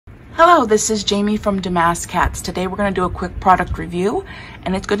Hello, this is Jamie from Damask Cats. Today we're going to do a quick product review,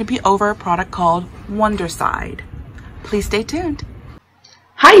 and it's going to be over a product called Wonderside. Please stay tuned.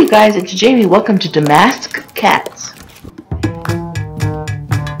 Hi you guys, it's Jamie. Welcome to Damask Cats.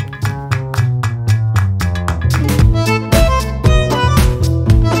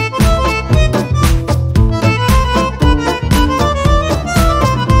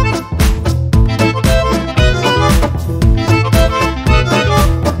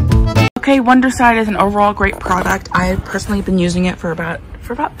 Okay, Wonderside is an overall great product. I have personally been using it for about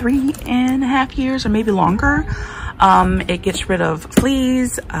 3.5 years or maybe longer. It gets rid of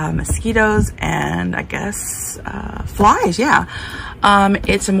fleas, mosquitoes, and I guess flies. Yeah.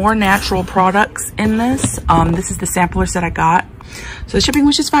 It's a more natural products in this. This is the sampler set I got. So the shipping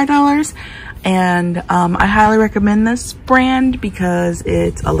was just $5, and I highly recommend this brand because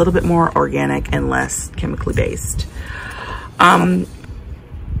it's a little bit more organic and less chemically based.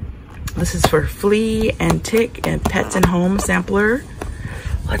 This is for flea and tick and pets and home sampler.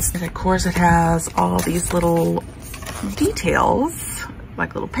 Of course, it has all these little details,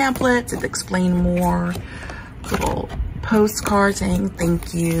 like little pamphlets that explain more, little postcards saying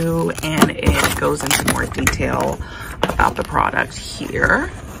thank you, and it goes into more detail about the product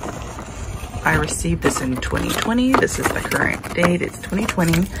here. I received this in 2020. This is the current date. It's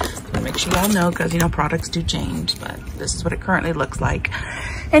 2020. So make sure y'all know, because you know products do change, but this is what it currently looks like.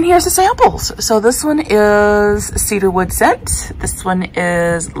 And here's the samples. So this one is cedarwood scent. This one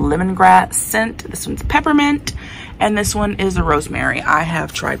is lemongrass scent. This one's peppermint. And this one is a rosemary. I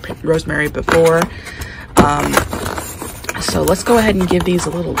have tried rosemary before. So let's go ahead and give these a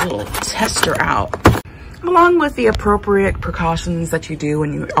little tester out. Along with the appropriate precautions that you do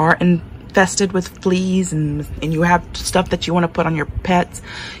when you are infested with fleas and you have stuff that you want to put on your pets,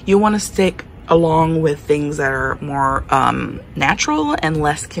 you want to stick along with things that are more natural and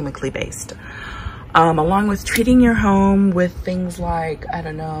less chemically based. Along with treating your home with things like, I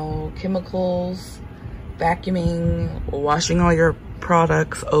don't know, chemicals, vacuuming, washing all your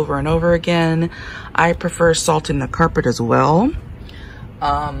products over and over again. I prefer salting the carpet as well.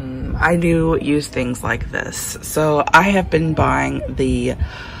 I do use things like this. So I have been buying the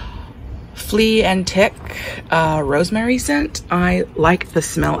flea and tick rosemary scent. I like the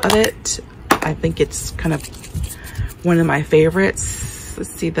smell of it. I think it's kind of one of my favorites. Let's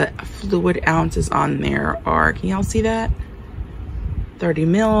see, the fluid ounces on there are, can y'all see that? 30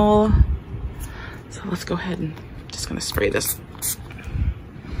 mil. So let's go ahead and just gonna spray this.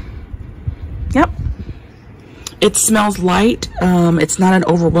 Yep. It smells light. It's not an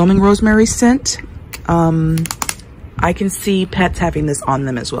overwhelming rosemary scent. I can see pets having this on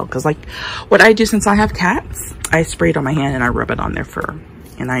them as well, because like what I do, since I have cats, I spray it on my hand and I rub it on their fur,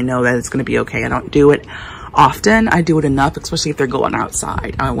 and I know that it's going to be okay. I don't do it often. I do it enough, especially if they're going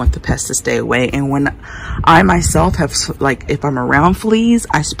outside. I want the pests to stay away. And when I myself have, like, if I'm around fleas,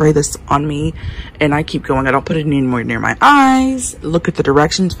 I spray this on me and I keep going. I don't put it anywhere near my eyes. Look at the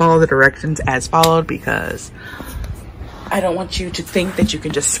directions, follow the directions as followed, because I don't want you to think that you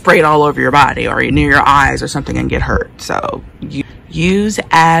can just spray it all over your body or near your eyes or something and get hurt. So use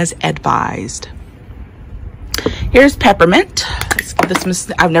as advised. Here's peppermint. Let's give this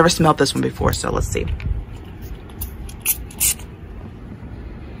one. I've never smelled this one before, so let's see.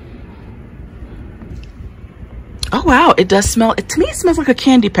 Oh wow, it does smell. To me, it smells like a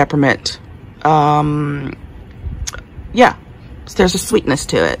candy peppermint. Yeah, there's a sweetness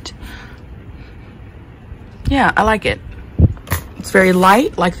to it. Yeah, I like it. It's very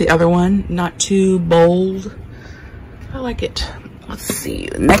light, like the other one, not too bold. I like it. Let's see,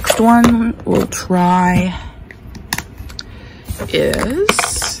 the next one we'll try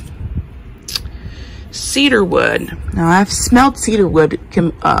is cedarwood. Now, I've smelled cedarwood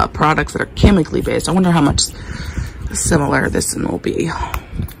products that are chemically based. I wonder how much similar this one will be.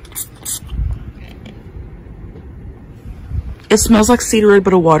 It smells like cedarwood,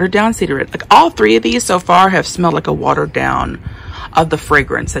 but a watered down cedarwood. Like all three of these so far have smelled like a watered down of the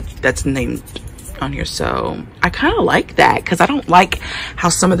fragrance that's named on here. So I kind of like that, because I don't like how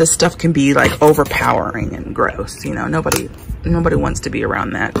some of this stuff can be like overpowering and gross. You know, nobody wants to be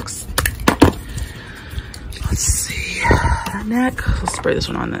around that. Let's see, next, let's spray this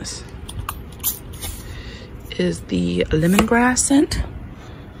one on. This is the lemongrass scent.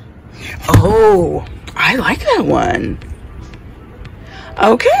 Oh, I like that one.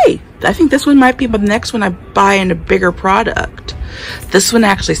 Okay, I think this one might be the next one I buy in a bigger product. This one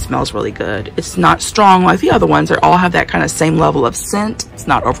actually smells really good. It's not strong like the other ones. They all have that kind of same level of scent. It's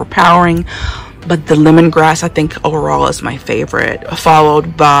not overpowering, but the lemongrass I think overall is my favorite,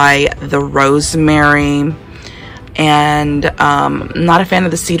 followed by the rosemary and not a fan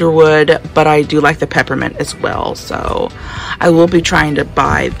of the cedarwood, but I do like the peppermint as well. So I will be trying to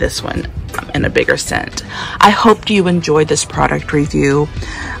buy this one in a bigger scent. I hope you enjoyed this product review.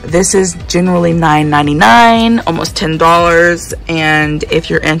 This is generally $9.99, almost $10, and if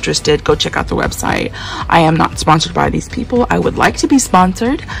you're interested, go check out the website. I am not sponsored by these people. I would like to be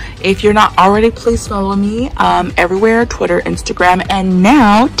sponsored. If you're not already, please follow me everywhere: Twitter, Instagram, and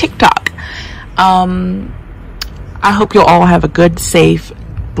now TikTok. I hope you'll all have a good, safe,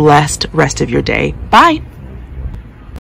 blessed rest of your day. Bye.